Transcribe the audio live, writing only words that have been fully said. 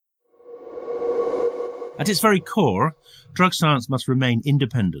At its very core, drug science must remain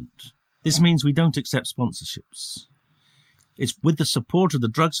independent. This means we don't accept sponsorships. It's with the support of the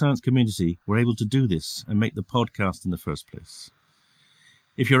drug science community we're able to do this and make the podcast in the first place.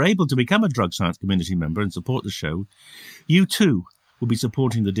 If you're able to become a drug science community member and support the show, you too will be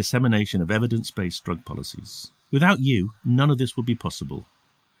supporting the dissemination of evidence-based drug policies. Without you, none of this would be possible.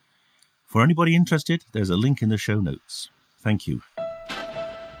 For anybody interested, there's a link in the show notes. Thank you.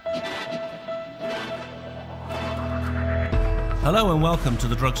 Hello and welcome to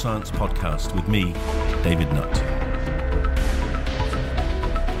the Drug Science Podcast with me, David Nutt.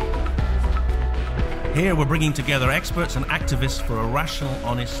 Here we're bringing together experts and activists for a rational,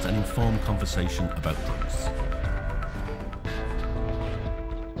 honest and informed conversation about drugs.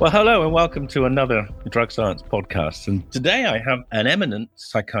 Well, hello and welcome to another Drug Science Podcast. And today I have an eminent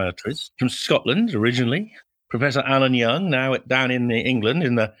psychiatrist from Scotland originally, Professor Allan Young, now down in England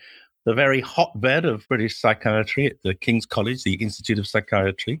in the very hotbed of British psychiatry at the King's College, the Institute of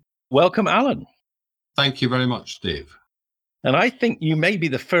Psychiatry. Welcome, Allan. Thank you very much, Dave. And I think you may be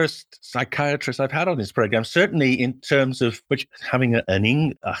the first psychiatrist I've had on this program, certainly in terms of having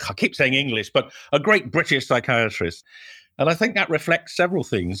I keep saying English, but a great British psychiatrist. And I think that reflects several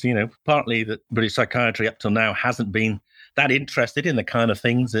things, partly that British psychiatry up till now hasn't been that interested in the kind of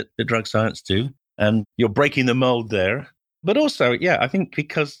things that the drug science do. And you're breaking the mold there. But also, I think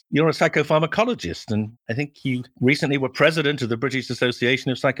because you're a psychopharmacologist, and I think you recently were president of the British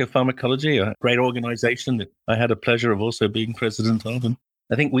Association of Psychopharmacology, a great organization that I had a pleasure of also being president of. And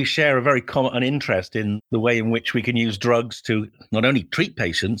I think we share a very common interest in the way in which we can use drugs to not only treat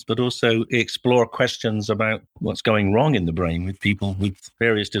patients, but also explore questions about what's going wrong in the brain with people with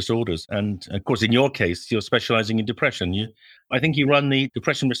various disorders. And of course, in your case, you're specializing in depression. I think you run the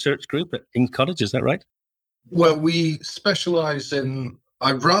depression research group at King's College, is that right? Well, we specialize in,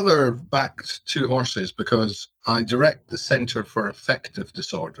 I'd rather backed two horses because I direct the Center for Affective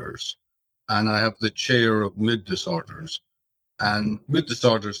Disorders and I have the chair of mood disorders. And mood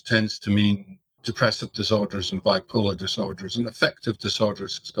disorders tends to mean depressive disorders and bipolar disorders, and affective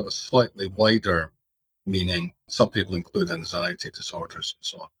disorders has got a slightly wider meaning. Some people include anxiety disorders and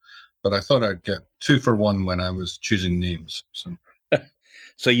so on. But I thought I'd get 2 for 1 when I was choosing names.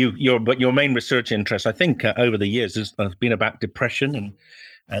 So your main research interest, I think, over the years has been about depression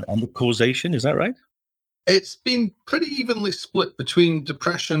and the causation. Is that right? It's been pretty evenly split between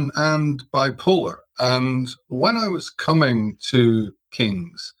depression and bipolar. And when I was coming to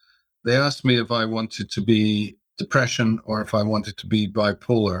King's, they asked me if I wanted to be depression or if I wanted to be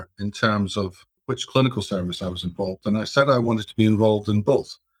bipolar in terms of which clinical service I was involved. And I said I wanted to be involved in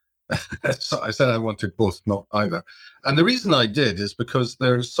both. So I said I wanted both, not either. And the reason I did is because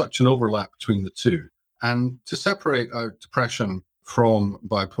there's such an overlap between the two. And to separate out depression from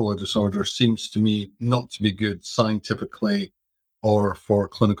bipolar disorder seems to me not to be good scientifically or for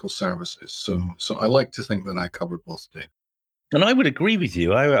clinical services. So I like to think that I covered both, Dave. And I would agree with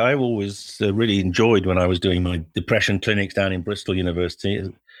you. I always really enjoyed when I was doing my depression clinics down in Bristol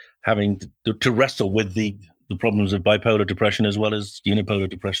University, having to wrestle with the problems of bipolar depression as well as unipolar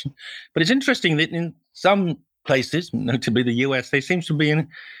depression. But it's interesting that in some places, notably the US, there seems to be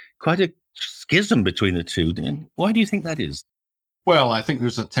quite a schism between the two. Why do you think that is? Well, I think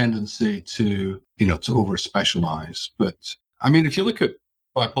there's a tendency to over-specialize. But I mean, if you look at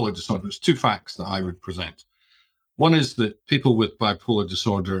bipolar disorder, there's 2 facts that I would present. One is that people with bipolar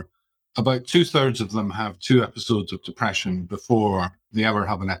disorder, about 2/3 of them have 2 episodes of depression before they ever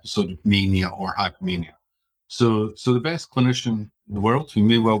have an episode of mania or hypomania. So the best clinician in the world, who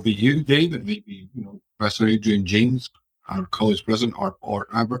may well be you, Dave, it may be Professor Adrian James, our college president, or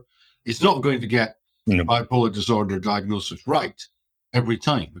Amber, is not going to get bipolar disorder diagnosis right every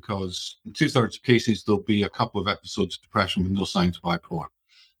time, because in 2/3 of cases there'll be a couple of episodes of depression with no signs of bipolar.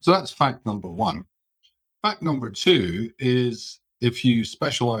 So that's fact number 1. Fact number 2 is if you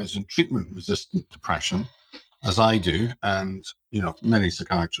specialize in treatment-resistant depression, as I do, and many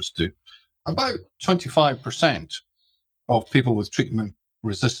psychiatrists do, about 25% of people with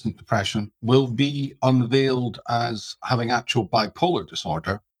treatment-resistant depression will be unveiled as having actual bipolar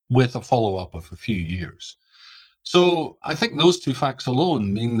disorder with a follow-up of a few years. So I think those 2 facts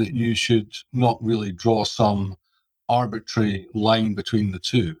alone mean that you should not really draw some arbitrary line between the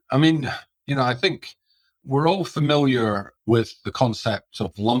two. I mean, I think we're all familiar with the concept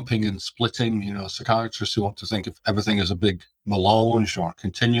of lumping and splitting, psychiatrists who want to think of everything as a big melange or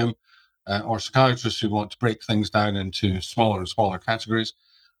continuum, or psychiatrists who want to break things down into smaller and smaller categories.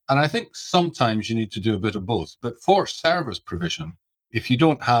 And I think sometimes you need to do a bit of both. But for service provision, if you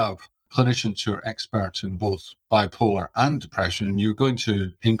don't have clinicians who are experts in both bipolar and depression, you're going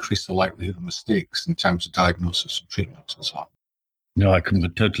to increase the likelihood of mistakes in terms of diagnosis and treatment and so on. No, I can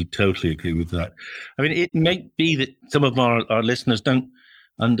totally agree with that. I mean, it may be that some of our listeners don't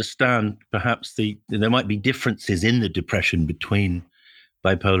understand perhaps there might be differences in the depression between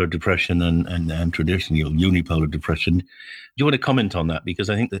bipolar depression and traditional unipolar depression. Do you want to comment on that? Because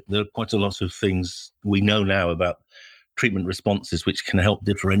I think that there are quite a lot of things we know now about treatment responses which can help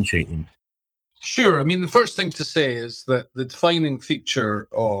differentiate them. Sure. I mean, the first thing to say is that the defining feature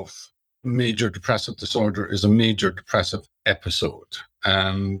of major depressive disorder is a major depressive episode.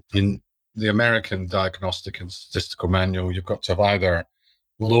 And in the American Diagnostic and Statistical Manual, you've got to have either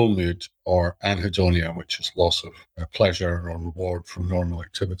low mood or anhedonia, which is loss of pleasure or reward from normal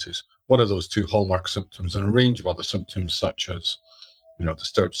activities. One of those two hallmark symptoms, and a range of other symptoms such as,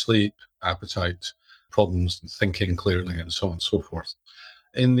 disturbed sleep, appetite, problems in thinking clearly, and so on and so forth.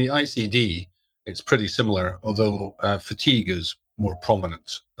 In the ICD, it's pretty similar, although fatigue is more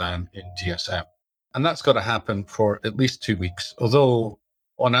prominent than in DSM. And that's got to happen for at least 2 weeks, although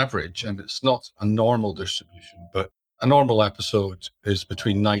on average, and it's not a normal distribution, but a normal episode is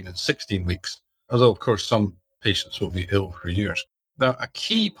between 9 and 16 weeks, although, of course, some patients will be ill for years. Now, a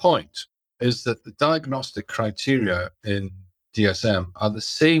key point is that the diagnostic criteria in DSM are the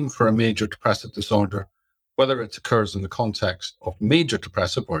same for a major depressive disorder, whether it occurs in the context of major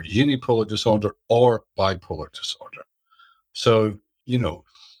depressive or unipolar disorder or bipolar disorder. So,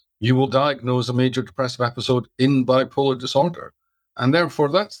 you will diagnose a major depressive episode in bipolar disorder. And therefore,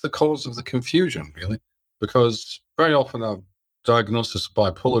 that's the cause of the confusion, really, because very often a diagnosis of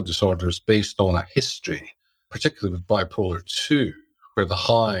bipolar disorder is based on a history, particularly with bipolar 2, where the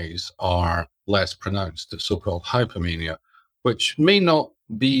highs are less pronounced, it's so-called hypomania, which may not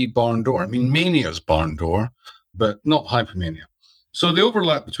be barn door. I mean, mania is barn door, but not hypomania. So the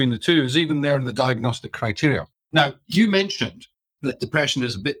overlap between the two is even there in the diagnostic criteria. Now, you mentioned that depression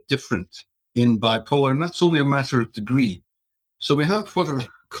is a bit different in bipolar, and that's only a matter of degree. So we have what are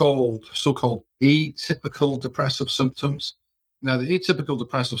called so-called atypical depressive symptoms. Now, the atypical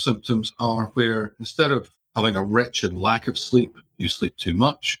depressive symptoms are where instead of having a wretched lack of sleep, you sleep too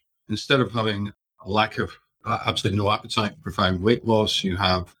much. Instead of having a lack of absolutely no appetite, profound weight loss, you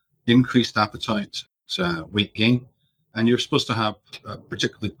have increased appetite, weight gain, and you're supposed to have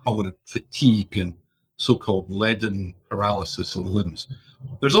particularly prominent fatigue and so-called leaden paralysis of the limbs.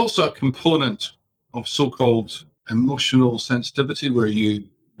 There's also a component of so-called emotional sensitivity where you're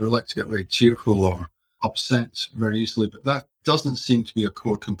like to get very tearful or upset very easily, but that doesn't seem to be a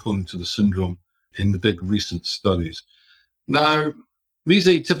core component of the syndrome in the big recent studies. Now, these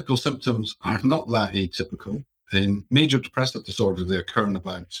atypical symptoms are not that atypical. In major depressive disorder, they occur in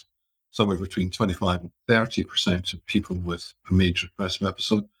about somewhere between 25 and 30% of people with a major depressive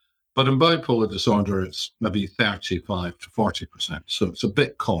episode. But in bipolar disorder, it's maybe 35 to 40%. So it's a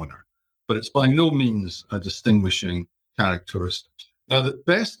bit commoner, but it's by no means a distinguishing characteristic. Now,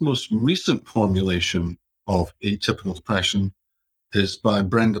 the most recent formulation of atypical depression is by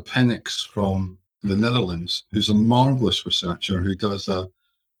Brenda Penix from the Netherlands, who's a marvelous researcher who does a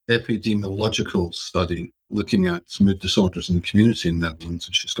epidemiological study looking at mood disorders in the community in the Netherlands.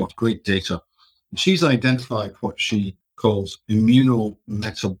 And she's got great data. And she's identified what she calls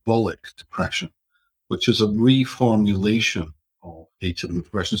immunometabolic depression, which is a reformulation of atypical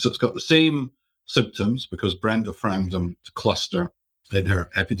depression. So it's got the same symptoms because Brenda found them to cluster in her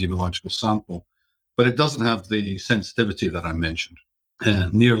epidemiological sample, but it doesn't have the sensitivity that I mentioned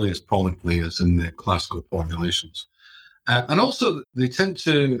nearly as prominently as in the classical formulations. And also, they tend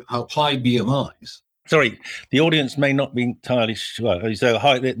to have high BMIs. Sorry, the audience may not be entirely sure. So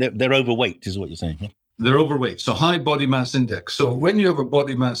they're overweight, is what you're saying. Yeah? They're overweight, so high body mass index. So when you have a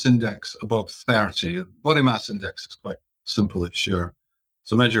body mass index above 30, body mass index is quite simple. It's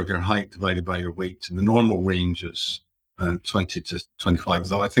it's a measure of your height divided by your weight, and the normal range is 20 to 25,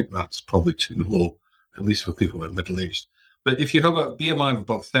 though I think that's probably too low, at least for people that are middle-aged. But if you have a BMI of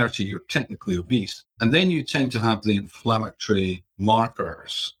above 30, you're technically obese. And then you tend to have the inflammatory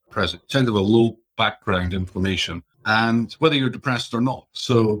markers present. You tend to have a low background inflammation, and whether you're depressed or not.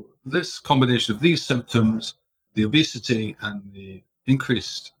 So this combination of these symptoms, the obesity and the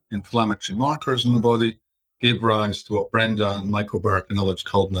increased inflammatory markers in the body, gave rise to what Brenda and Michael Burke and others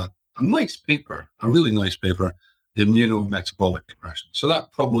called a nice paper, a really nice paper, immunometabolic depression. So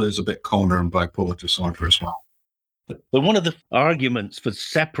that probably is a bit commoner in bipolar disorder as well. But one of the arguments for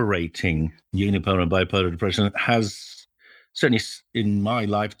separating unipolar and bipolar depression has, certainly in my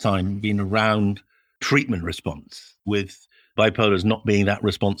lifetime, been around treatment response, with bipolars not being that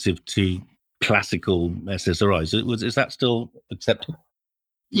responsive to classical SSRIs. Is that still accepted?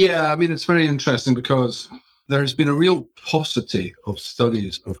 Yeah, I mean, it's very interesting because there's been a real paucity of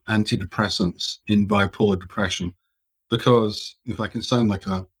studies of antidepressants in bipolar depression. Because if I can sound like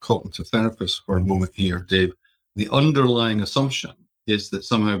a cognitive therapist for a moment here, Dave, the underlying assumption is that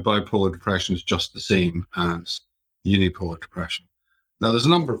somehow bipolar depression is just the same as unipolar depression. Now, there's a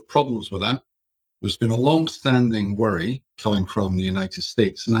number of problems with that. There's been a long-standing worry coming from the United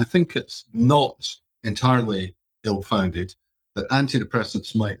States, and I think it's not entirely ill-founded, that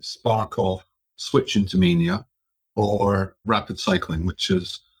antidepressants might spark off switch into mania or rapid cycling, which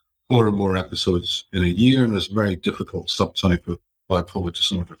is 4 or more episodes in a year, and is a very difficult subtype of bipolar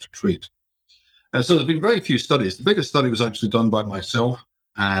disorder to treat. So there's been very few studies. The biggest study was actually done by myself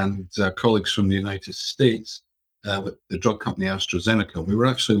and colleagues from the United States with the drug company AstraZeneca. We were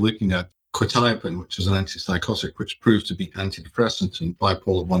actually looking at quetiapine, which is an antipsychotic, which proved to be antidepressant in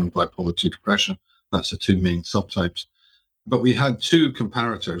bipolar 1 and bipolar 2 depression. That's the two main subtypes. But we had two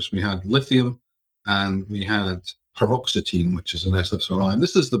comparators. We had lithium and we had paroxetine, which is an SSRI. And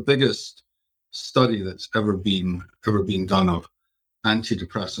this is the biggest study that's ever been done of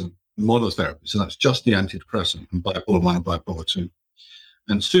antidepressant monotherapy. So that's just the antidepressant in bipolar 1 and bipolar 2.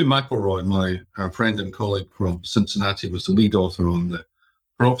 And Sue McElroy, my friend and colleague from Cincinnati, was the lead author on the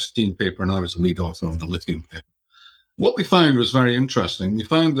paroxetine paper, and I was the lead author on the lithium paper. What we found was very interesting. We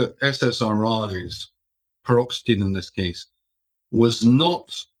found that SSRIs, paroxetine in this case, was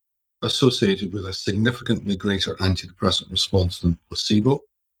not associated with a significantly greater antidepressant response than placebo,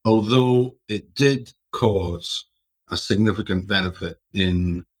 although it did cause a significant benefit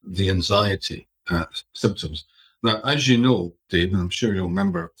in the anxiety symptoms. Now, as you know, Dave, and I'm sure you'll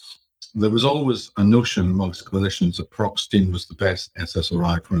remember, there was always a notion amongst clinicians that paroxetine was the best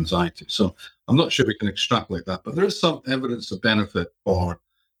SSRI for anxiety. So I'm not sure we can extrapolate that, but there is some evidence of benefit for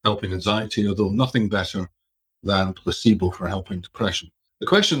helping anxiety, although nothing better than placebo for helping depression. The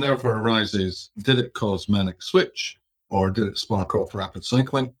question therefore arises, did it cause manic switch or did it spark off rapid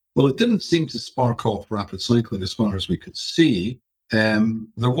cycling? Well, it didn't seem to spark off rapid cycling as far as we could see. There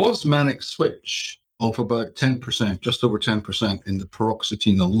was manic switch of about 10%, just over 10% in the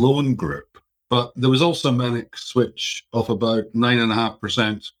paroxetine alone group, but there was also manic switch of about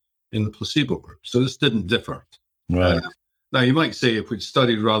 9.5% in the placebo group. So this didn't differ. Right. Now, you might say if we'd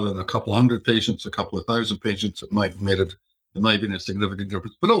studied rather than a couple hundred patients, a couple of thousand patients, it might have been a significant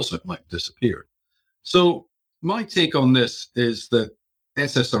difference, but also it might disappear. So my take on this is that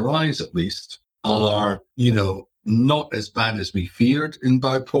SSRIs, at least, are, not as bad as we feared in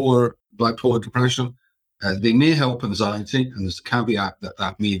bipolar depression. They may help anxiety, and there's a caveat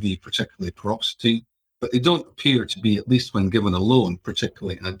that may be particularly paroxetine, but they don't appear to be, at least when given alone,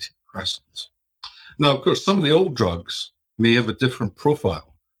 particularly antidepressants. Now, of course, some of the old drugs may have a different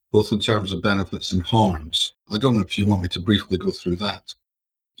profile, both in terms of benefits and harms. I don't know if you want me to briefly go through that.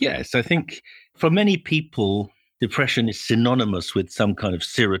 Yes, I think for many people, depression is synonymous with some kind of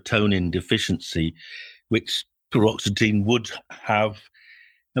serotonin deficiency, which paroxetine would have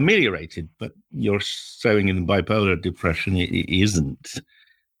ameliorated, but you're showing in bipolar depression it isn't.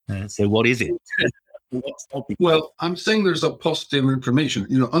 So what is it? Well, I'm saying there's a paucity of information.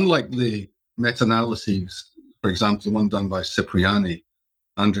 Unlike the meta-analyses, for example, the one done by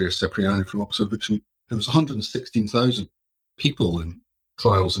Andrea Cipriani from Oxford, which there was 116,000 people in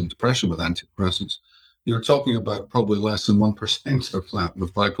trials in depression with antidepressants. You're talking about probably less than 1% of that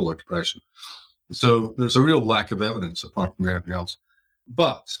with bipolar depression. So there's a real lack of evidence apart from everything else.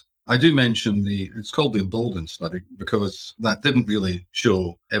 But I do mention it's called the Embolden study because that didn't really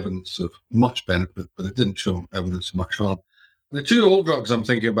show evidence of much benefit, but it didn't show evidence of much harm. The two old drugs I'm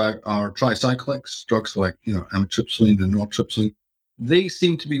thinking about are tricyclics, drugs like, amitriptyline and nortriptyline. They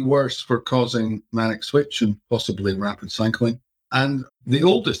seem to be worse for causing manic switch and possibly rapid cycling. And the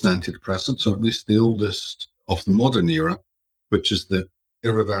oldest antidepressants, or at least the oldest of the modern era, which is the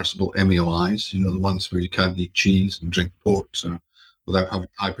irreversible MAOIs, the ones where you can't eat cheese and drink port without having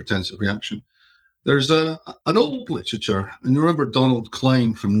hypertensive reaction. There's an old literature, and you remember Donald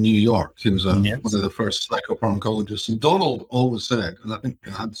Klein from New York. He was one of the first psychopharmacologists. And Donald always said, and I think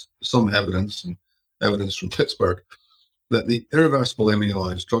he had some evidence from Pittsburgh, that the irreversible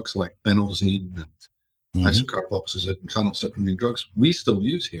MAOIs, drugs like phenolzine and isocarboxazid and phenylcyprine drugs we still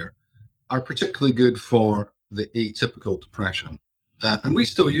use here, are particularly good for the atypical depression. And we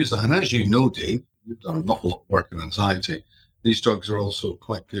still use that. And as you know, Dave, you've done an awful lot of work in anxiety. These drugs are also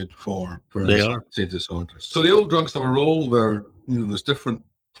quite good for anxiety disorders. So the old drugs that were old, there's different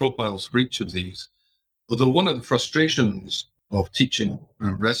profiles for each of these. Although one of the frustrations of teaching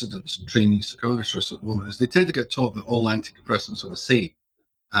residents and trainee psychiatrists at the moment is they tend to get taught that all antidepressants are the same.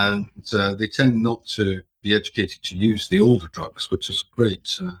 And they tend not to be educated to use the older drugs, which is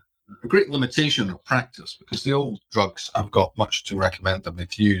a great limitation of practice, because the old drugs have got much to recommend them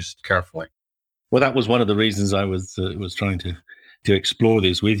if used carefully. Well, that was one of the reasons I was trying to explore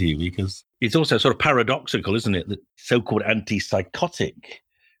this with you, because it's also sort of paradoxical, isn't it, that so-called antipsychotic,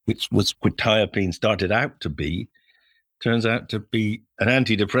 which was quetiapine started out to be, turns out to be an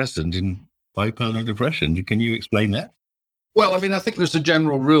antidepressant in bipolar depression. Can you explain that? Well, I mean, I think there's a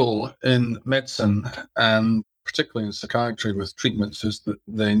general rule in medicine, and particularly in psychiatry with treatments, is that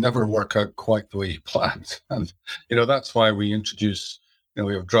they never work out quite the way you planned. And, that's why we introduce,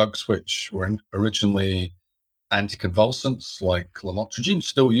 we have drugs which were originally anticonvulsants, like lamotrigine,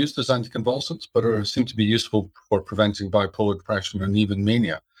 still used as anticonvulsants, but seem to be useful for preventing bipolar depression and even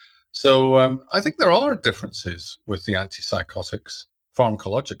mania. So I think there are differences with the antipsychotics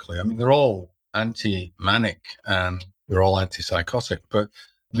pharmacologically. I mean, they're all anti-manic and they're all antipsychotic, but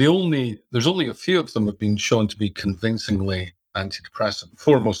there's only a few of them have been shown to be convincingly antidepressant,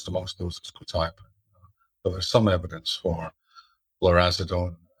 foremost amongst those is quetiapine. But there's some evidence for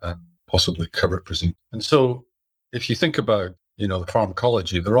lorazepam and possibly cariprazine. And so if you think about, the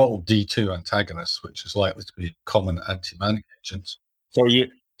pharmacology, they're all D2 antagonists, which is likely to be common anti-manic agents. So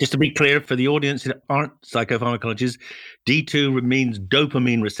just to be clear for the audience that aren't psychopharmacologists, D2 means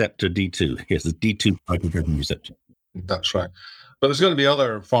dopamine receptor D2. Yes, the D2 dopamine receptor. That's right. But there's going to be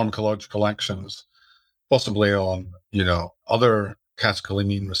other pharmacological actions, possibly on, other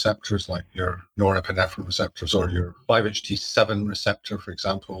catecholamine receptors like your norepinephrine receptors or your 5-HT7 receptor, for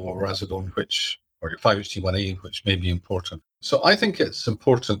example, or lorazepam, or your 5-HT1A, which may be important. So I think it's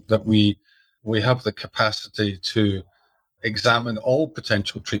important that we have the capacity to examine all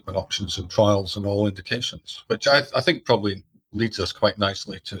potential treatment options and trials and all indications, which I think probably leads us quite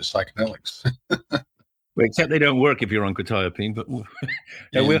nicely to psychedelics. Well, except they don't work if you're on quetiapine, but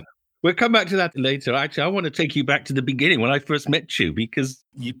we'll come back to that later. Actually, I want to take you back to the beginning when I first met you, because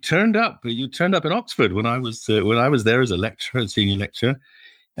you turned up in Oxford when I was there as a lecturer, a senior lecturer,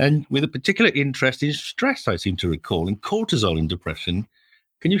 and with a particular interest in stress, I seem to recall, and cortisol in depression.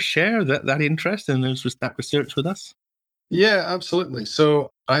 Can you share that interest and that research with us? Yeah, absolutely.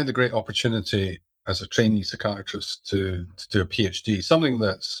 So I had the great opportunity as a trainee psychiatrist to do a PhD, something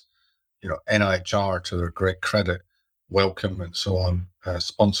that's, NIHR, to their great credit, Wellcome and so on,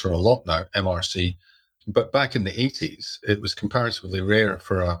 sponsor a lot now, MRC. But back in the 80s, it was comparatively rare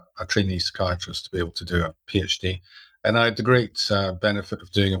for a trainee psychiatrist to be able to do a PhD. And I had the great benefit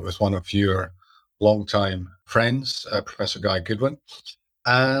of doing it with one of your longtime friends, Professor Guy Goodwin.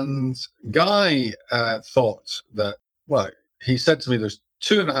 And Guy thought that, well, he said to me, there's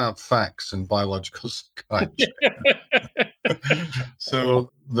 2.5 facts in biological psychiatry.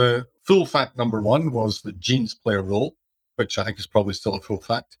 So the full fact number 1 was that genes play a role, which I think is probably still a full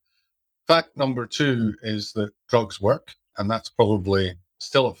fact. Fact number 2 is that drugs work, and that's probably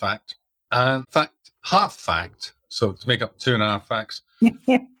still a fact. And half fact, so to make up 2.5 facts,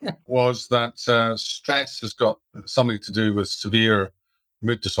 was that stress has got something to do with severe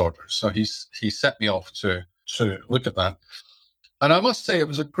mood disorders. So he set me off to look at that. And I must say, it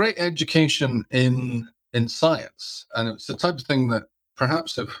was a great education in science. And it's the type of thing that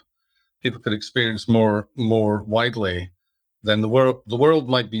perhaps if people could experience more widely, then the world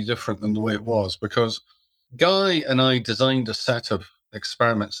might be different than the way it was. Because Guy and I designed a set of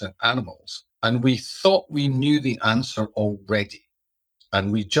experiments in animals, and we thought we knew the answer already.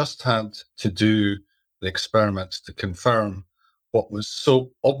 And we just had to do the experiments to confirm what was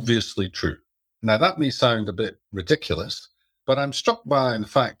so obviously true. Now, that may sound a bit ridiculous, but I'm struck by the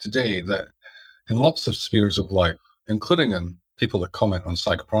fact today that in lots of spheres of life, including in people that comment on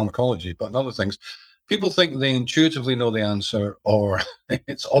psychopharmacology, but in other things, people think they intuitively know the answer, or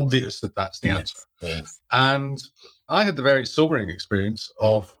it's obvious that that's the answer. Yes. And I had the very sobering experience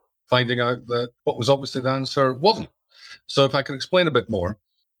of finding out that what was obviously the answer wasn't. So if I can explain a bit more.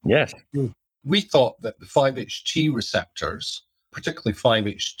 Yes. We thought that the 5-HT receptors, particularly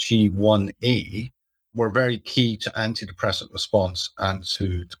 5-HT1A, were very key to antidepressant response and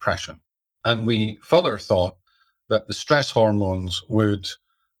to depression. And we further thought that the stress hormones would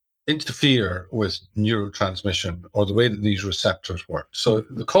interfere with neurotransmission, or the way that these receptors work. So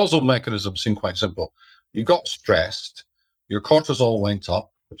the causal mechanism seemed quite simple. You got stressed, your cortisol went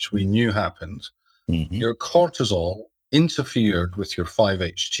up, which we knew happened. Mm-hmm. Your cortisol interfered with your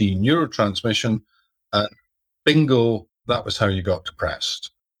 5-HT neurotransmission, and bingo, that was how you got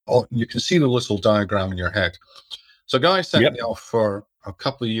depressed. You can see the little diagram in your head. So Guy sent me off for a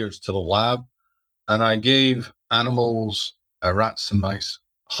couple of years to the lab, and I gave animals, rats and mice,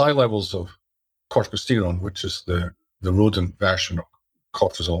 high levels of corticosterone, which is the rodent version of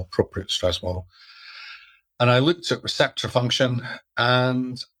cortisol, appropriate stress model. And I looked at receptor function,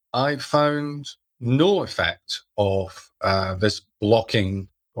 and I found no effect of this blocking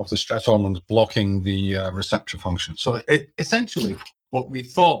of the stress hormones blocking the receptor function. So essentially, what we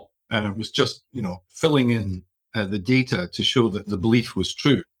thought was just, filling in the data to show that the belief was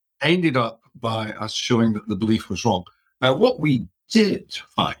true, ended up by us showing that the belief was wrong. Now, what we did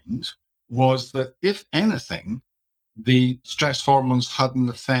find was that, if anything, the stress hormones had an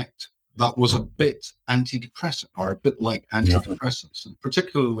effect that was a bit antidepressant, or a bit like antidepressants. And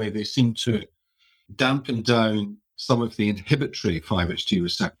particularly, they seemed to dampen down some of the inhibitory 5-HT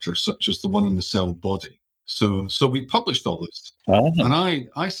receptors, such as the one in the cell body. So we published all this. And I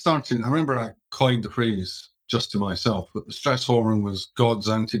remember I coined the phrase just to myself, that the stress hormone was God's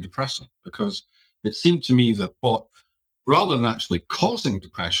antidepressant, because it seemed to me that rather than actually causing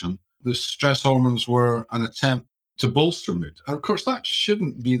depression, the stress hormones were an attempt to bolster mood. And of course, that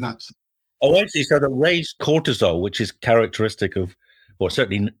shouldn't be that. Oh, I see. So the raised cortisol, which is characteristic of, or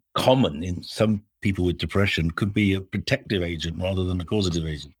certainly common in some people with depression, could be a protective agent rather than a causative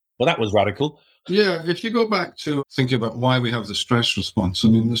agent. Well, that was radical. Yeah, if you go back to thinking about why we have the stress response, I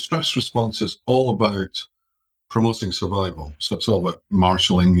mean, the stress response is all about promoting survival. So it's all about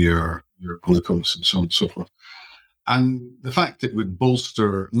marshalling your glucose and so on and so forth. And the fact it would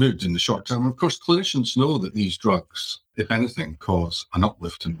bolster mood in the short term, of course, clinicians know that these drugs, if anything, cause an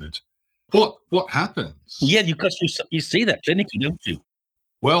uplift in mood. What happens? Yeah, because you see that clinically, don't you?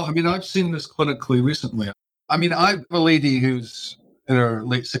 Well, I mean, I've seen this clinically recently. I mean, I have a lady who's in her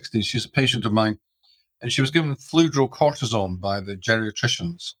late 60s. She's a patient of mine, and she was given fludrocortisone by the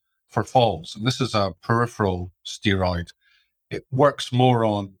geriatricians for falls. And this is a peripheral steroid. It works more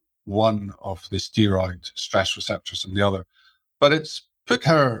on one of the steroid stress receptors than the other. But it's put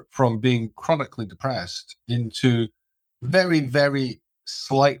her from being chronically depressed into very, very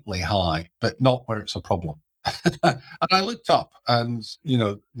slightly high, but not where it's a problem. And I looked up, and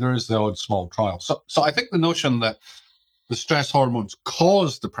there is the odd small trial. So I think the notion that the stress hormones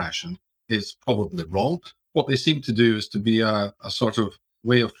cause depression is probably wrong. What they seem to do is to be a sort of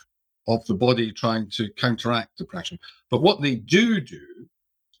way of the body trying to counteract depression. But what they do,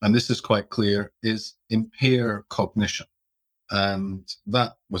 and this is quite clear, is impair cognition. And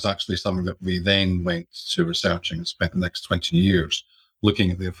that was actually something that we then went to researching and spent the next 20 years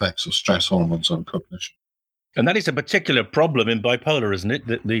looking at the effects of stress hormones on cognition. And that is a particular problem in bipolar, isn't it?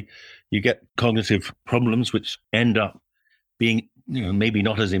 That you get cognitive problems which end up being, maybe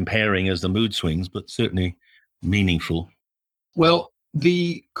not as impairing as the mood swings, but certainly meaningful. Well,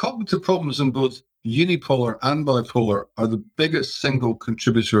 the cognitive problems in both unipolar and bipolar are the biggest single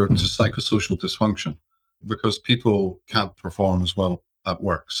contributor to psychosocial dysfunction, because people can't perform as well at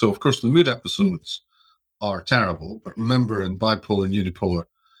work. So, of course, the mood episodes are terrible. But remember, in bipolar and unipolar,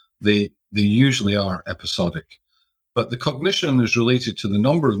 they usually are episodic. But the cognition is related to the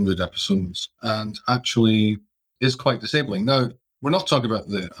number of mood episodes and actually is quite disabling. Now, we're not talking about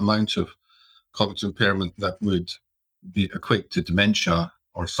the amount of cognitive impairment that would equate to dementia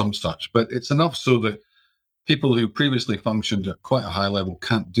or some such, but it's enough so that people who previously functioned at quite a high level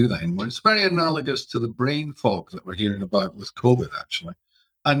can't do that anymore. It's very analogous to the brain fog that we're hearing about with COVID, actually.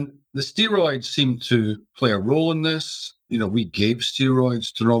 And the steroids seem to play a role in this. We gave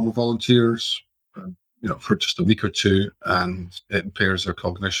steroids to normal volunteers, for just a week or two, and it impairs their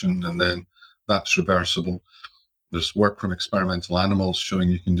cognition, and then that's reversible. There's work from experimental animals showing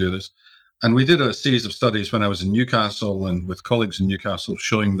you can do this. And we did a series of studies when I was in Newcastle and with colleagues in Newcastle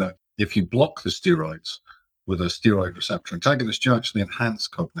showing that if you block the steroids with a steroid receptor antagonist, you actually enhance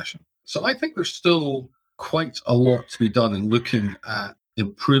cognition. So I think there's still quite a lot to be done in looking at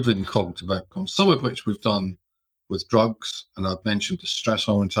improving cognitive outcomes, some of which we've done with drugs. And I've mentioned the stress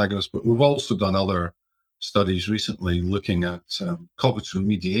hormone antagonists, but we've also done other studies recently looking at cognitive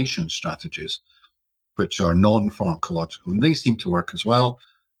remediation strategies, which are non-pharmacological, and they seem to work as well.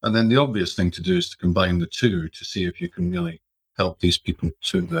 And then the obvious thing to do is to combine the two to see if you can really help these people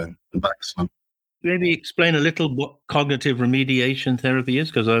to the maximum. Maybe explain a little what cognitive remediation therapy is,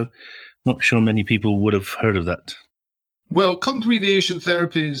 because I'm not sure many people would have heard of that. Well, cognitive remediation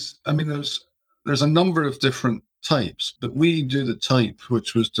therapies, I mean, there's a number of different types, but we do the type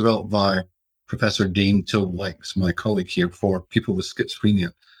which was developed by Professor Dane Till-Lex, my colleague here, for people with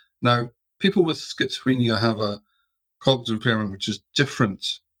schizophrenia. Now, people with schizophrenia have a cognitive impairment which is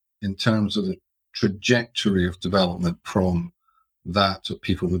different in terms of the trajectory of development from that of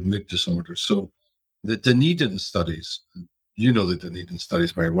people with mood disorders. So the Dunedin studies, the Dunedin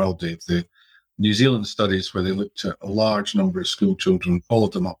studies very well, Dave, the New Zealand studies where they looked at a large number of school children,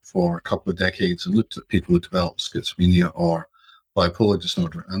 followed them up for a couple of decades and looked at people who developed schizophrenia or bipolar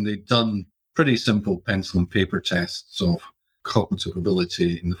disorder. And they'd done pretty simple pencil and paper tests of cognitive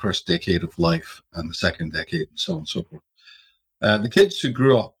ability in the first decade of life and the second decade, and so on and so forth. The kids who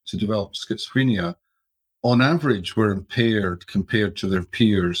grew up to develop schizophrenia, on average, were impaired compared to their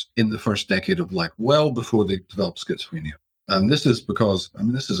peers in the first decade of life, well before they developed schizophrenia. And this is because,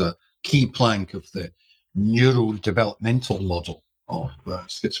 this is a key plank of the neurodevelopmental model of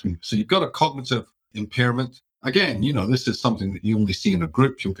schizophrenia. So you've got a cognitive impairment. Again, this is something that you only see in a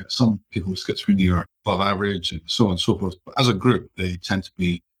group. You'll get some people with schizophrenia are above average and so on and so forth. But as a group, they tend to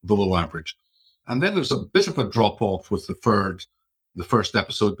be below average. And then there's a bit of a drop-off with the first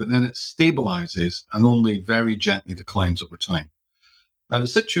episode, but then it stabilizes and only very gently declines over time. And the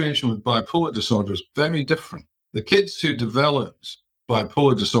situation with bipolar disorder is very different. The kids who developed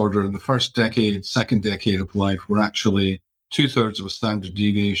bipolar disorder in the first decade, second decade of life were actually 2/3 of a standard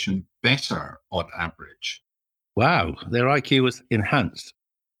deviation better on average. Wow, their IQ was enhanced.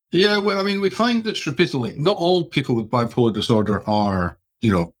 Yeah, well, we find this repeatedly. Not all people with bipolar disorder are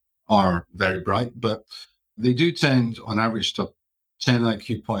very bright, but they do tend, on average, to 10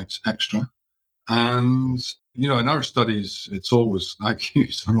 IQ points extra. And, in our studies, it's always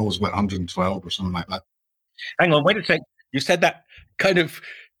IQs are always about 112 or something like that. Hang on, wait a second. You said that kind of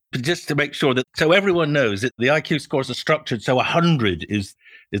just to make sure that, so everyone knows that the IQ scores are structured, so 100 is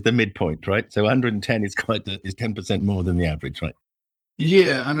the midpoint, right? So 110 is 10% more than the average, right?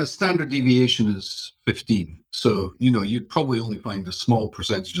 Yeah, and a standard deviation is 15. So, you'd probably only find a small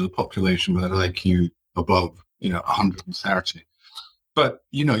percentage of the population with an IQ above, 130. But,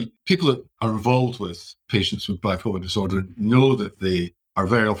 people that are involved with patients with bipolar disorder know that they are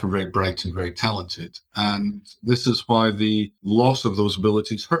very often very bright and very talented. And this is why the loss of those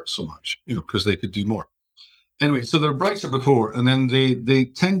abilities hurts so much, because they could do more. Anyway, so they're brighter before, and then they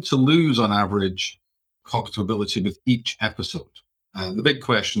tend to lose on average cognitive ability with each episode. And the big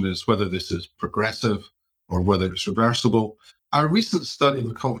question is whether this is progressive or whether it's reversible. Our recent study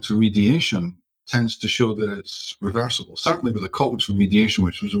of cognitive mediation tends to show that it's reversible, certainly with the cognitive mediation,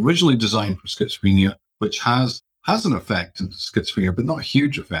 which was originally designed for schizophrenia, which has an effect in schizophrenia, but not a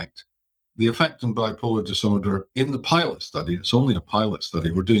huge effect. The effect on bipolar disorder in the pilot study, it's only a pilot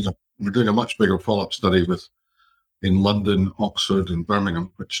study. We're doing a much bigger follow-up study in London, Oxford, and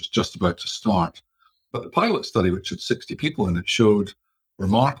Birmingham, which is just about to start. But the pilot study, which had 60 people in it, showed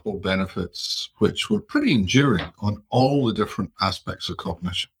remarkable benefits, which were pretty enduring on all the different aspects of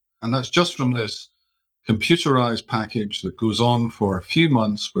cognition. And that's just from this computerized package that goes on for a few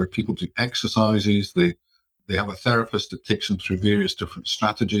months where people do exercises. They have a therapist that takes them through various different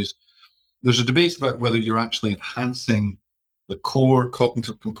strategies. There's a debate about whether you're actually enhancing the core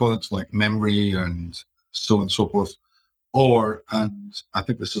cognitive components like memory and so on and so forth, and I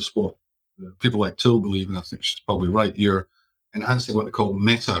think this is what people like Till believe, and I think she's probably right, you're enhancing what they call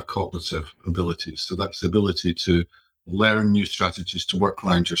metacognitive abilities. So that's the ability to learn new strategies to work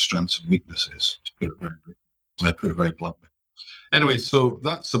around your strengths and weaknesses, to put it very bluntly. Anyway, so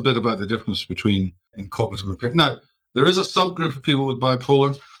that's a bit about the difference between in cognitive impairment. Now, there is a subgroup of people with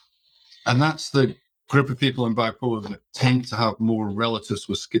bipolar, and that's the group of people in bipolar that tend to have more relatives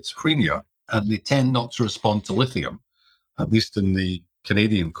with schizophrenia, and they tend not to respond to lithium, at least in the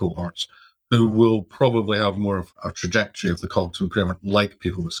Canadian cohorts, who will probably have more of a trajectory of the cognitive impairment like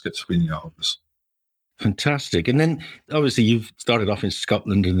people with schizophrenia, obviously. Fantastic. And then obviously you've started off in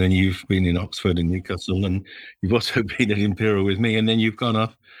Scotland, and then you've been in Oxford and Newcastle, and you've also been at Imperial with me, and then you've gone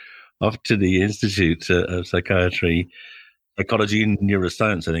off to the Institute of Psychiatry, Psychology and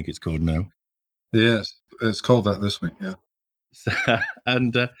Neuroscience, I think it's called now. Yes, it's called that this week, yeah.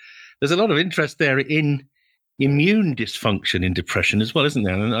 And there's a lot of interest there in immune dysfunction in depression as well, isn't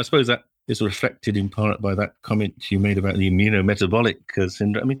there? And I suppose that is reflected in part by that comment you made about the immunometabolic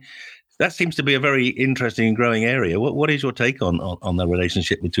syndrome. That seems to be a very interesting and growing area. What is your take on the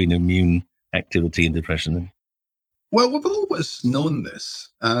relationship between immune activity and depression? Well, we've always known this.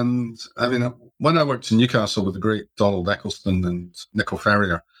 And when I worked in Newcastle with the great Donald Eccleston and Nicole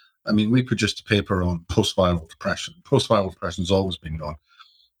Ferrier, we produced a paper on post-viral depression. Post-viral depression has always been known.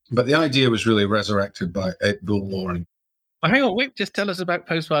 But the idea was really resurrected by Ed Bull. Hang on, wait, just tell us about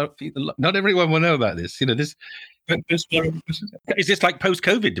post-viral. Not everyone will know about this. This post-viral depression. Is this like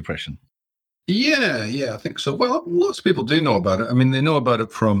post-COVID depression? Yeah, I think so. Well, lots of people do know about it. They know about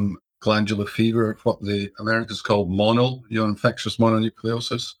it from glandular fever, what the Americans call infectious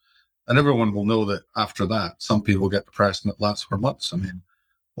mononucleosis. And everyone will know that after that, some people get depressed and it lasts for months.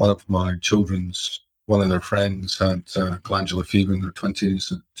 One of my one of their friends had glandular fever in their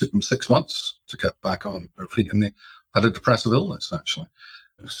 20s. It took them 6 months to get back on their feet, and they had a depressive illness, actually.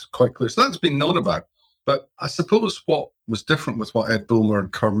 It's quite clear. So that's been known about. But I suppose what was different with what Ed Bulmer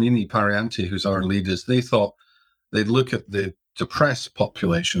and Carmini Parianti, who's our lead, is they thought they'd look at the depressed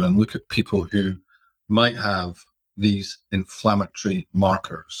population and look at people who might have these inflammatory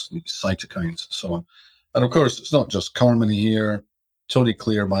markers, these cytokines and so on. And of course, it's not just Carmini here. Tony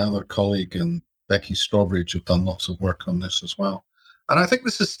Clear, my other colleague, and Becky Strawbridge have done lots of work on this as well. And I think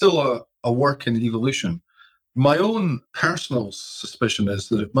this is still a work in evolution. My own personal suspicion is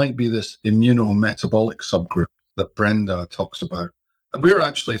that it might be this immunometabolic subgroup that Brenda talks about. And we're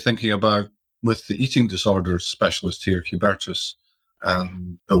actually thinking about, with the eating disorders specialist here, Hubertus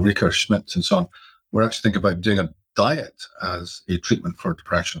and Ulrika Schmidt and so on, we're actually thinking about doing a diet as a treatment for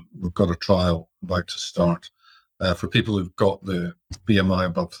depression. We've got a trial about to start for people who've got the BMI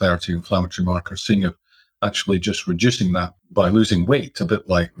above 30 inflammatory markers, seeing if actually just reducing that by losing weight, a bit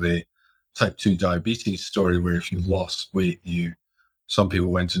like the type 2 diabetes story, where if you lost weight, some people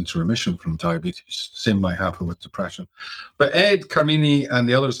went into remission from diabetes. Same might happen with depression. But Ed, Carmini, and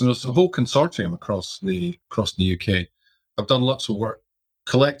the others, and there's a whole consortium across the UK, have done lots of work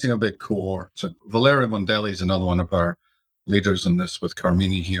collecting a big cohort. So Valeria Mondelli is another one of our leaders in this with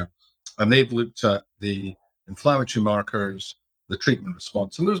Carmini here. And they've looked at the inflammatory markers, the treatment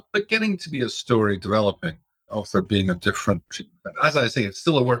response. And there's beginning to be a story developing of there being a different treatment. As I say, it's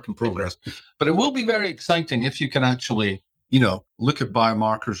still a work in progress, but it will be very exciting if you can actually, look at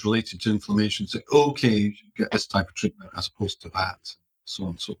biomarkers related to inflammation, say, okay, you should get this type of treatment as opposed to that, so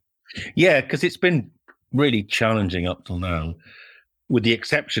on and so. Yeah, because it's been really challenging up till now, with the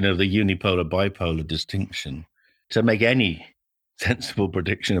exception of the unipolar bipolar distinction, to make any sensible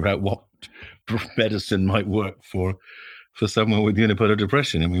prediction about what medicine might work for someone with unipolar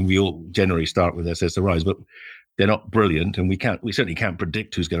depression. I mean, we all generally start with SSRIs, but they're not brilliant, and we certainly can't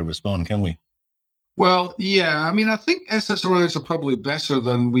predict who's going to respond, can we? Well, yeah. I mean, I think SSRIs are probably better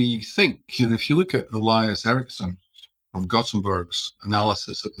than we think. And if you look at Elias Eriksson from Gothenburg's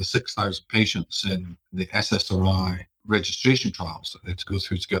analysis of the 6,000 patients in the SSRI registration trials that they had to go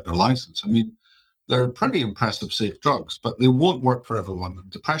through to get their license, I mean, they're pretty impressive, safe drugs, but they won't work for everyone.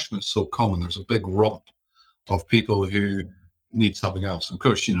 Depression is so common. There's a big rump of people who need something else. Of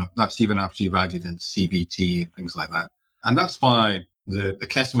course, that's even after you've added in CBT and things like that. And that's why the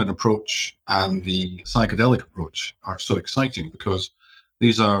ketamine approach and the psychedelic approach are so exciting, because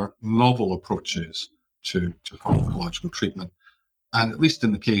these are novel approaches to pharmacological treatment. And at least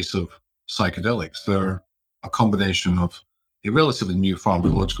in the case of psychedelics, they're a combination of a relatively new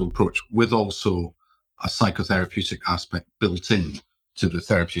pharmacological approach with also a psychotherapeutic aspect built in to the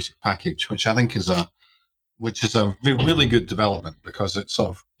therapeutic package, which I think is a really good development, because it's sort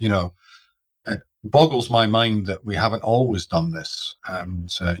of, it boggles my mind that we haven't always done this.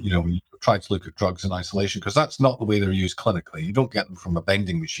 And, we try to look at drugs in isolation, because that's not the way they're used clinically. You don't get them from a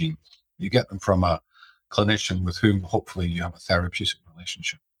vending machine. You get them from a clinician with whom hopefully you have a therapeutic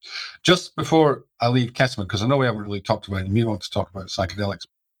relationship. Just before I leave ketamine, because I know we haven't really talked about it, you may want to talk about psychedelics.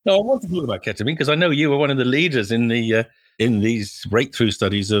 No, I want to talk about ketamine, because I know you were one of the leaders in these breakthrough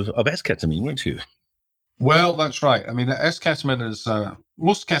studies of S-ketamine, weren't you? Well, that's right. I mean, S-ketamine is,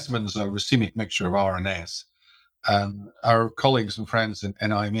 most ketamine is a racemic mixture of R and S. And our colleagues and friends in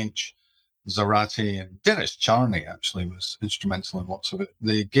NIMH, Zarate and Dennis Charney actually was instrumental in lots of it.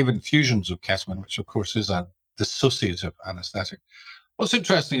 They gave infusions of ketamine, which of course is a dissociative anesthetic. What's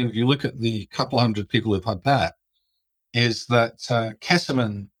interesting, if you look at the couple hundred people who've had that, is that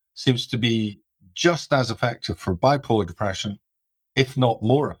ketamine seems to be just as effective for bipolar depression, if not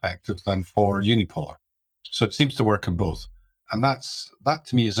more effective than for unipolar. So it seems to work in both. And that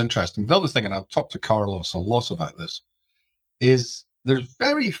to me is interesting. The other thing, and I've talked to Carlos a lot about this, is I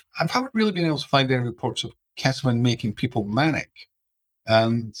haven't really been able to find any reports of ketamine making people manic.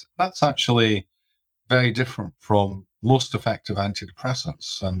 And that's actually very different from most effective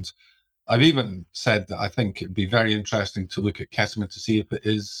antidepressants. And I've even said that I think it'd be very interesting to look at ketamine to see if it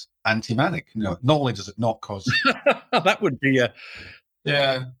is anti-manic. Not only does it not cause... That would be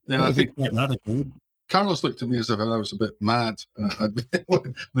Yeah, I think Carlos looked at me as if I was a bit mad.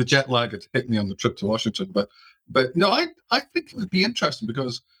 The jet lag had hit me on the trip to Washington. But no, I think it would be interesting,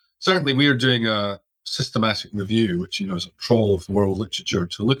 because certainly we are doing a systematic review, which, is a trawl of the world literature,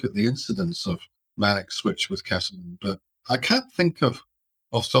 to look at the incidence of manic switch with ketamine. But I can't think of,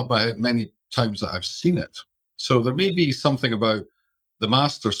 off the top of my head, many times that I've seen it. So there may be something about the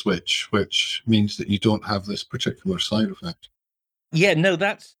master switch, which means that you don't have this particular side effect. Yeah, no,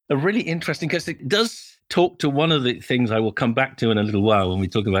 that's a really interesting, because it does talk to one of the things I will come back to in a little while when we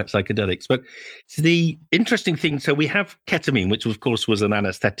talk about psychedelics. But it's the interesting thing. So we have ketamine, which of course was an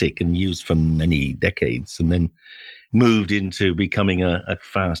anesthetic and used for many decades, and then moved into becoming a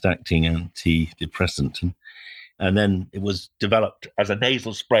fast-acting antidepressant. And then it was developed as a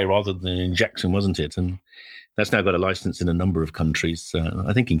nasal spray rather than an injection, wasn't it? And that's now got a license in a number of countries,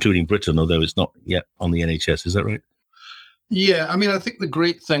 I think including Britain, although it's not yet on the NHS. Is that right? Yeah, I mean, I think the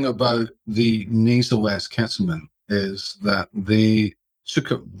great thing about the nasal esketamine is that they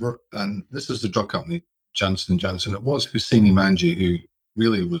took it, and this is the drug company, Johnson & Johnson. It was Husseini Manji, who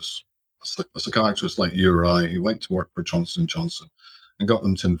really was a psychiatrist like you or I, who went to work for Johnson & Johnson and got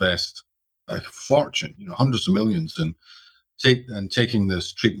them to invest a fortune, hundreds of millions in taking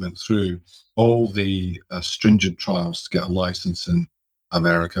this treatment through all the stringent trials to get a license in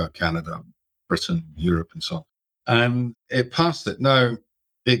America, Canada, Britain, Europe, and so on. And it passed it. Now,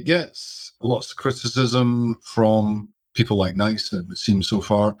 it gets lots of criticism from people like NICE, it seems so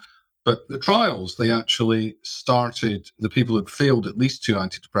far. But the trials, they actually started the people who'd failed at least 2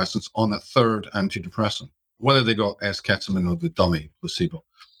 antidepressants on a third antidepressant, whether they got esketamine or the dummy placebo.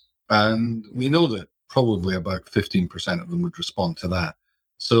 And we know that probably about 15% of them would respond to that.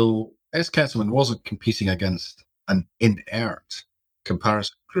 So esketamine wasn't competing against an inert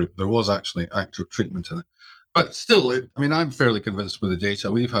comparison group. There was actually active treatment in it. But still, I'm fairly convinced with the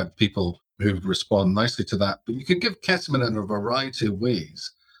data. We've had people who respond nicely to that. But you can give ketamine in a variety of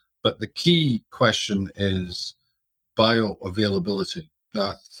ways. But the key question is bioavailability. Now,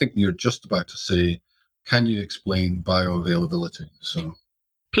 I think you're just about to say, can you explain bioavailability? So,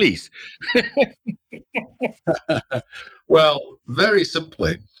 please. Well, very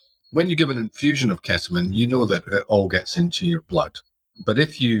simply, when you give an infusion of ketamine, you know that it all gets into your blood. But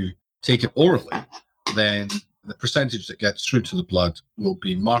if you take it orally, then the percentage that gets through to the blood will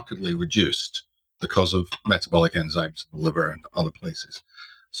be markedly reduced because of metabolic enzymes in the liver and other places.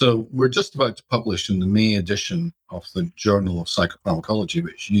 So we're just about to publish in the May edition of the Journal of Psychopharmacology,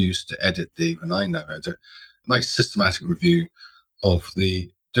 which you used to edit, Dave, and I now edit, a nice systematic review of the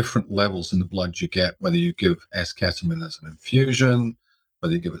different levels in the blood you get, whether you give esketamine as an infusion,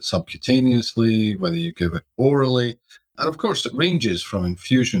 whether you give it subcutaneously, whether you give it orally. And of course, it ranges from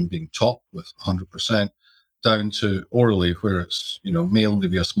infusion being top with 100% down to orally, where it's, may only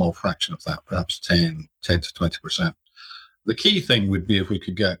be a small fraction of that, perhaps 10 to 20%. The key thing would be if we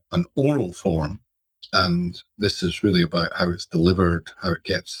could get an oral form, and this is really about how it's delivered, how it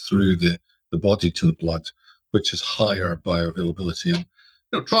gets through the body to the blood, which is higher bioavailability.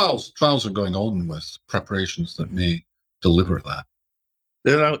 And trials are going on with preparations that may deliver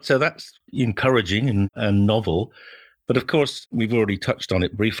that. So that's encouraging and novel. But of course, we've already touched on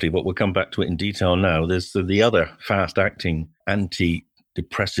it briefly, but we'll come back to it in detail now. There's the other fast-acting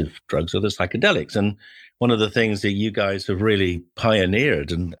antidepressive drugs, or the psychedelics. And one of the things that you guys have really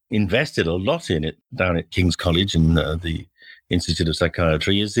pioneered and invested a lot in it down at King's College and the Institute of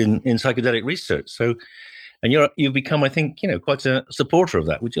Psychiatry is in psychedelic research. So, and you've become, I think, quite a supporter of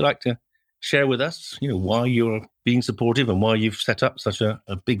that. Would you like to share with us, why you're being supportive and why you've set up such a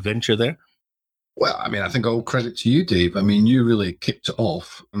big venture there? Well, I think all credit to you, Dave. You really kicked it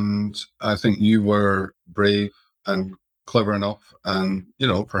off, and I think you were brave and clever enough and,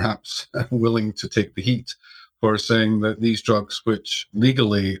 perhaps willing to take the heat for saying that these drugs, which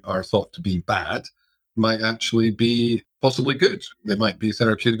legally are thought to be bad, might actually be possibly good. They might be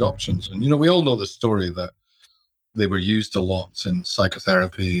therapeutic options. And, we all know the story that they were used a lot in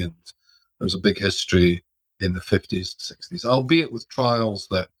psychotherapy, and there's a big history in the 50s, 60s, albeit with trials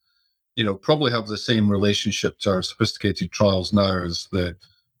that probably have the same relationship to our sophisticated trials now as the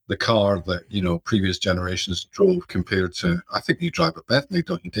car that, previous generations drove compared to, I think you drive a Bentley,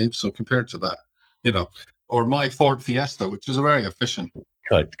 don't you, Dave? So compared to that, or my Ford Fiesta, which is a very efficient.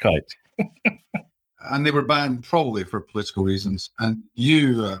 Kite. And they were banned probably for political reasons. And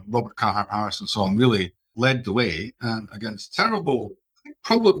you, Robert Carhart Harris and so on, really led the way. And against terrible, I think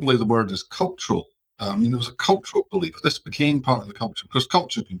probably the word is cultural. There was a cultural belief. This became part of the culture because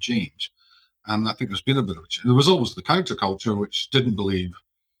culture can change. And I think there's been a bit of a change. There was always the counterculture, which didn't believe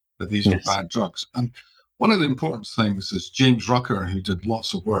that these were bad drugs. And one of the important things is James Rucker, who did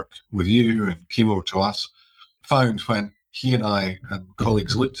lots of work with you and Chemo to Us, found when he and I and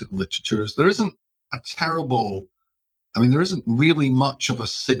colleagues looked at the literature is there isn't really much of a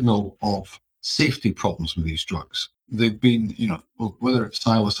signal of safety problems with these drugs. They've been, whether it's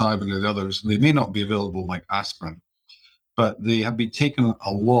psilocybin or the others, they may not be available like aspirin, but they have been taken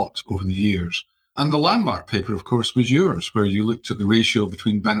a lot over the years. And the landmark paper, of course, was yours, where you looked at the ratio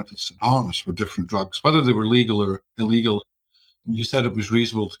between benefits and harms for different drugs, whether they were legal or illegal. You said it was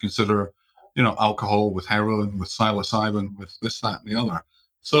reasonable to consider, alcohol with heroin, with psilocybin, with this, that, and the other.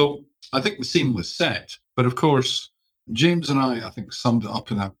 So I think the scene was set. But of course, James and I think, summed it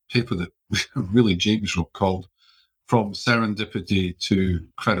up in a paper that really James wrote called From Serendipity to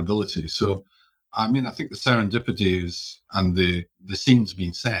Credibility. So I mean, I think the serendipity is, and the scene's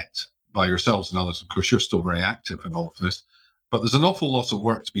been set by yourselves and others. Of course, you're still very active in all of this, but there's an awful lot of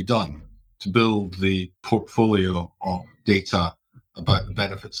work to be done to build the portfolio of data about the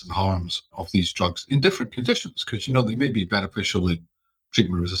benefits and harms of these drugs in different conditions, because, they may be beneficial in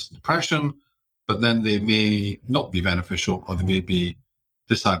treatment-resistant depression, but then they may not be beneficial, or they may be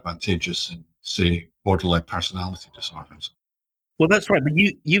disadvantageous in, say, borderline personality disorders. Well, that's right. But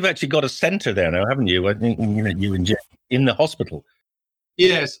you've actually got a centre there now, haven't you? I think you inject in the hospital.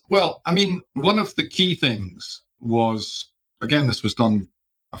 Yes. Well, I mean, one of the key things was, again, this was done,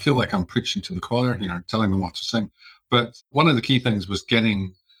 I feel like I'm preaching to the choir here, telling them what to sing. But one of the key things was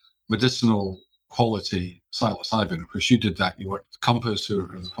getting medicinal quality psilocybin. Of course, you did that. You worked with Compass, who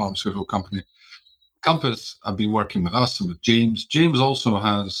are the pharmaceutical company. Compass have been working with us and with James. James also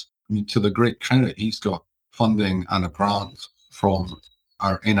has, I mean, to the great credit, he's got funding and a grant from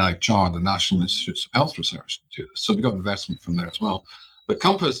our NIHR, the National Institutes of Health Research, to do this. So we got investment from there as well. But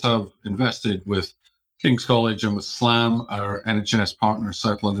Compass have invested with King's College and with SLAM, our NHS partner,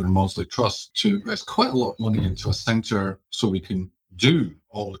 South London and Maudsley Trust, to invest quite a lot of money into a centre so we can do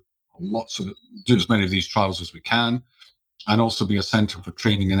do as many of these trials as we can, and also be a centre for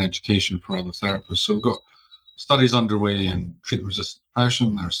training and education for other therapists. So we've got studies underway in treatment-resistant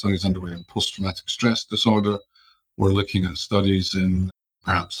depression. There are studies underway in post-traumatic stress disorder. We're looking at studies in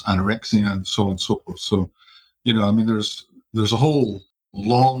perhaps anorexia and so on and so forth. So, I mean, there's a whole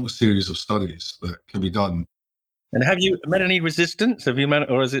long series of studies that can be done. And have you met any resistance? Have you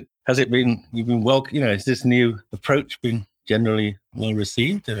met, or has it been, you've been welcome, has this new approach been generally well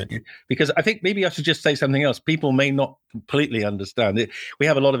received? Because I think maybe I should just say something else. People may not completely understand it. We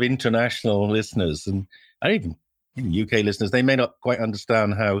have a lot of international listeners and even UK listeners. They may not quite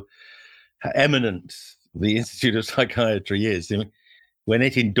understand how eminent the Institute of Psychiatry is. I mean, when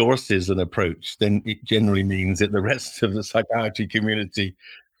it endorses an approach, then it generally means that the rest of the psychiatry community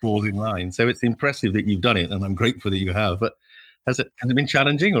falls in line. So it's impressive that you've done it, and I'm grateful that you have. But has it been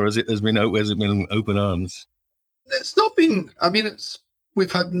challenging, or has it been open arms? It's not been. I mean,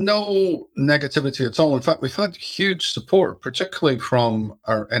 we've had no negativity at all. In fact, we've had huge support, particularly from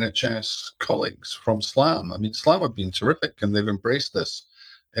our NHS colleagues from SLAM. I mean, SLAM have been terrific, and they've embraced this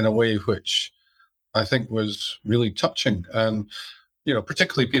in a way which I think was really touching. And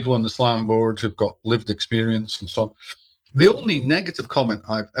particularly people on the SLAM board who've got lived experience and so on. The only negative comment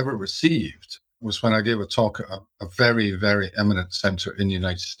I've ever received was when I gave a talk at a very, very eminent centre in the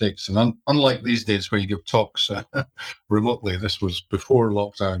United States. And unlike these days where you give talks remotely, this was before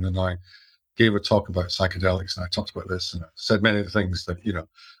lockdown, and I gave a talk about psychedelics, and I talked about this, and I said many of the things that,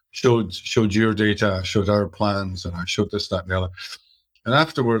 showed your data, showed our plans, and I showed this, that, and the other. And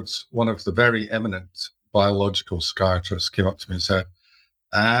afterwards, one of the very eminent biological psychiatrists came up to me and said,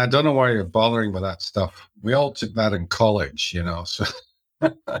 I don't know why you're bothering with that stuff. We all took that in college, So,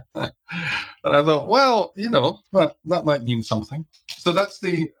 and I thought, well, that might mean something. So that's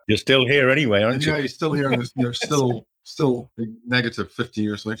You're still here anyway, aren't you? Yeah, you're still here. And you're still negative 50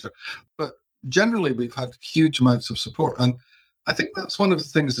 years later. But generally, we've had huge amounts of support. And I think that's one of the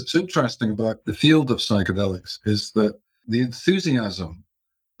things that's interesting about the field of psychedelics is that the enthusiasm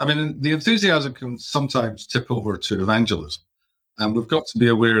can sometimes tip over to evangelism. And we've got to be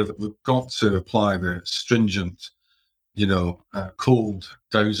aware that we've got to apply the stringent, cold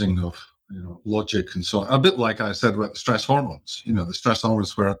dowsing of, logic and so on. A bit like I said about the stress hormones, the stress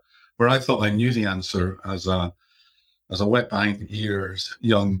hormones where I thought I knew the answer as a wet behind the ears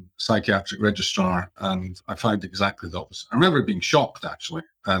young psychiatric registrar, and I found exactly the opposite. I remember being shocked, actually,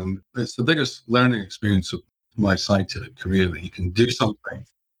 and it's the biggest learning experience of my scientific career that you can do something.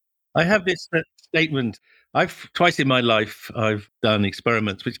 I have this statement. Twice in my life, I've done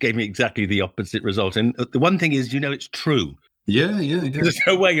experiments which gave me exactly the opposite result. And the one thing is, it's true. Yeah. There's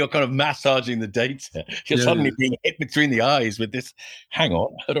no way you're kind of massaging the data. You're suddenly being hit between the eyes with this, hang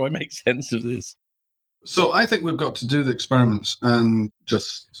on, how do I make sense of this? So I think we've got to do the experiments and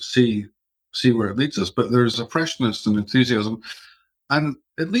just see where it leads us. But there's a freshness and enthusiasm. And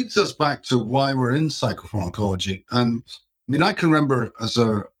it leads us back to why we're in psychopharmacology. And I mean, I can remember as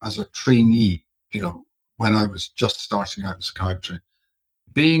a trainee, when I was just starting out in psychiatry,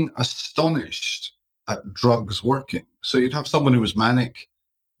 being astonished at drugs working. So you'd have someone who was manic,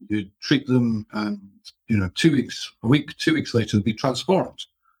 you'd treat them, and 2 weeks later, they'd be transformed.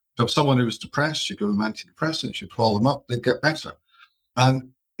 So if someone who was depressed, you give them antidepressants, you follow them up, they'd get better. And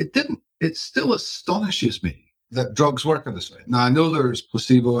it didn't. It still astonishes me that drugs work in this way. Now, I know there's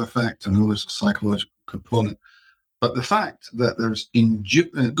placebo effect, I know there's a psychological component, but the fact that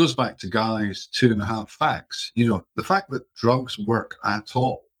it goes back to Guy's 2.5 facts, the fact that drugs work at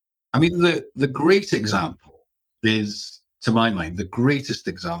all I mean, the great example is, to my mind, the greatest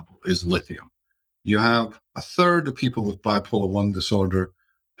example is lithium. You have a third of people with bipolar 1 disorder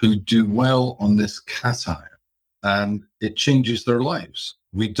who do well on this cation, and it changes their lives.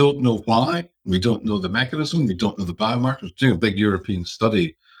 We don't know why. We don't know the mechanism. We don't know the biomarkers. Doing a big European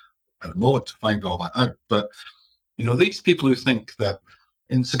study at the moment to find all that out. But, these people who think that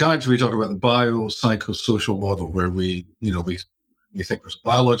in psychiatry, we talk about the biopsychosocial model where we think there's a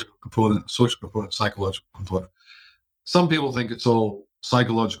biological component, a social component, psychological component. Some people think it's all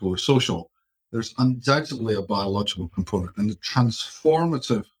psychological or social. There's undoubtedly a biological component and the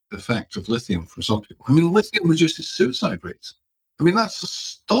transformative effect of lithium for some people. I mean, lithium reduces suicide rates. I mean, that's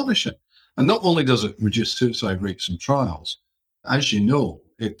astonishing. And not only does it reduce suicide rates in trials, as you know,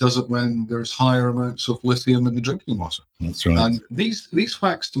 it does it when there's higher amounts of lithium in the drinking water. That's right. And these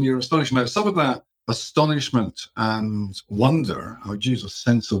facts to me are astonishing. Now, some of that astonishment and wonder, I would use a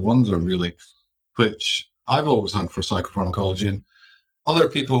sense of wonder really, which I've always had for psychopharmacology. And other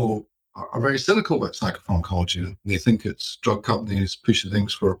people are very cynical about psychopharmacology. They think it's drug companies pushing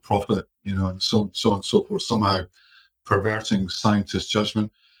things for profit, and so on and so forth, somehow perverting scientists'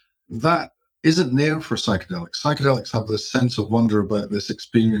 judgment. That isn't there for psychedelics. Psychedelics have this sense of wonder about this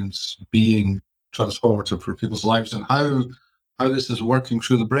experience being transformative for people's lives and how this is working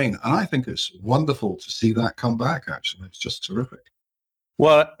through the brain. And I think it's wonderful to see that come back, actually. It's just terrific.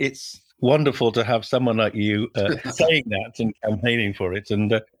 Well, it's wonderful to have someone like you saying that and campaigning for it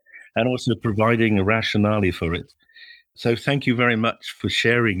and also providing a rationale for it. So thank you very much for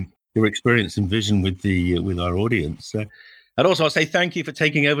sharing your experience and vision with our audience. And also I'll say thank you for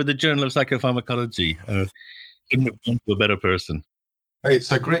taking over the Journal of Psychopharmacology. Couldn't have been to a better person. Hey,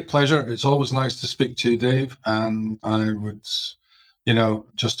 it's a great pleasure. It's always nice to speak to you, Dave. And I would,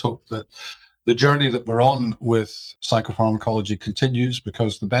 just hope that the journey that we're on with psychopharmacology continues,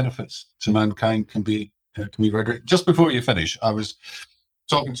 because the benefits to mankind can be very great. Just before you finish, I was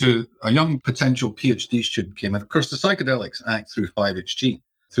talking to a young potential PhD student came in. Of course, the psychedelics act through 5-HT,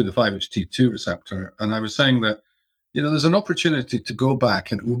 through the 5-HT2 receptor. And I was saying that, there's an opportunity to go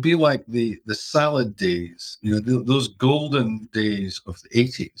back, and it will be like the salad days, those golden days of the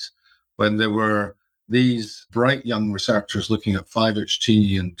 80s, when there were these bright young researchers looking at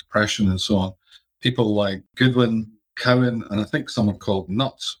 5-HT and depression and so on. People like Goodwin, Cowan, and I think someone called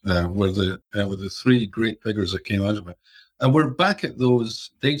Nuts were the three great figures that came out of it. And we're back at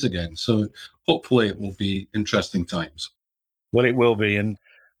those days again. So hopefully it will be interesting times. Well, it will be. And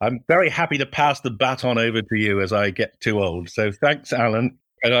I'm very happy to pass the baton over to you as I get too old. So thanks, Allan.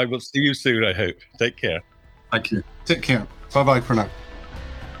 And I will see you soon, I hope. Take care. Thank you. Take care. Bye-bye for now.